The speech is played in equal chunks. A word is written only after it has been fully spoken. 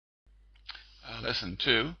lesson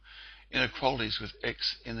 2, inequalities with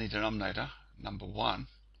x in the denominator, number 1.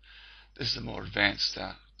 This is the more advanced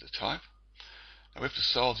the type. Now we have to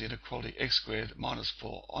solve the inequality x squared minus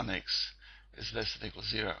 4 on x is less than or equal to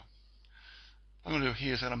 0. What I'm going to do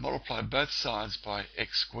here is I'm going to multiply both sides by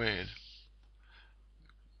x squared.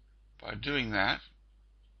 By doing that,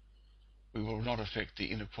 we will not affect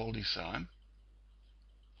the inequality sign,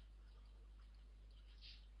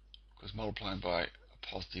 because multiplying by a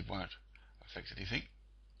positive won't affect anything.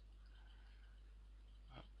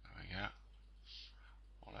 There we go.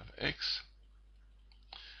 All over x.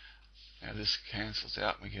 Now this cancels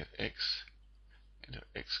out and we get x into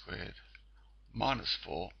x squared minus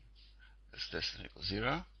 4 is less than or equal to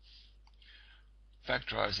 0.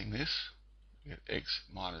 Factorizing this, we get x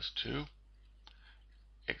minus 2,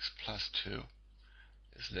 x plus 2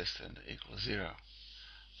 is less than or equal to 0.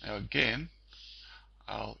 Now again,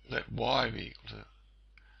 I'll let y be equal to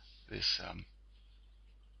this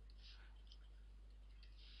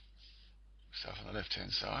stuff on the left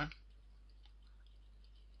hand side.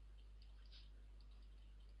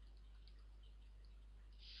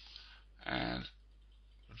 And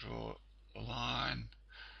we'll draw a line,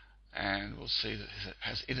 and we'll see that it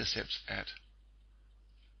has intercepts at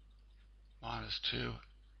minus 2,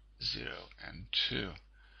 0, and 2.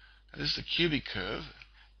 Now this is a cubic curve.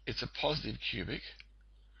 It's a positive cubic.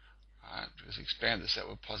 Right, because we expand this out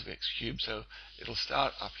with positive x cubed, so it'll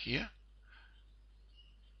start up here.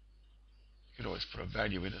 You could always put a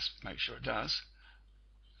value in to make sure it does.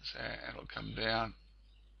 So, and it'll come down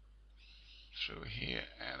through here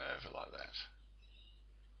and over like that.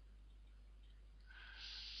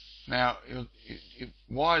 Now,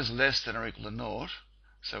 y is less than or equal to 0,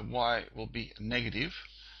 so y will be negative.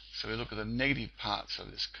 So we look at the negative parts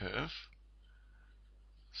of this curve.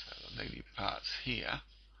 So the negative parts here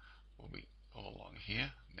will be all along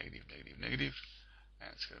here, negative, negative, negative,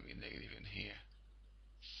 and it's going to be negative in here.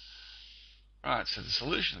 Right, so the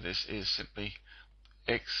solution to this is simply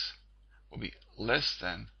x will be less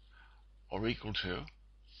than or equal to,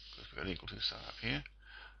 because we've got equal to sign up here,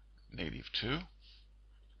 negative 2,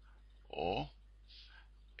 or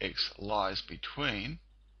x lies between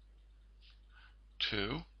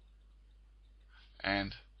 2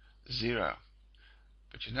 and 0.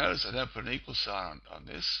 But you notice I don't put an equal sign on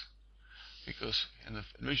this, because in the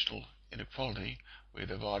original inequality we're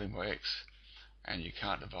dividing by x, and you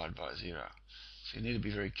can't divide by 0. So you need to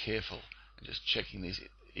be very careful in just checking these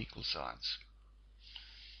equal signs.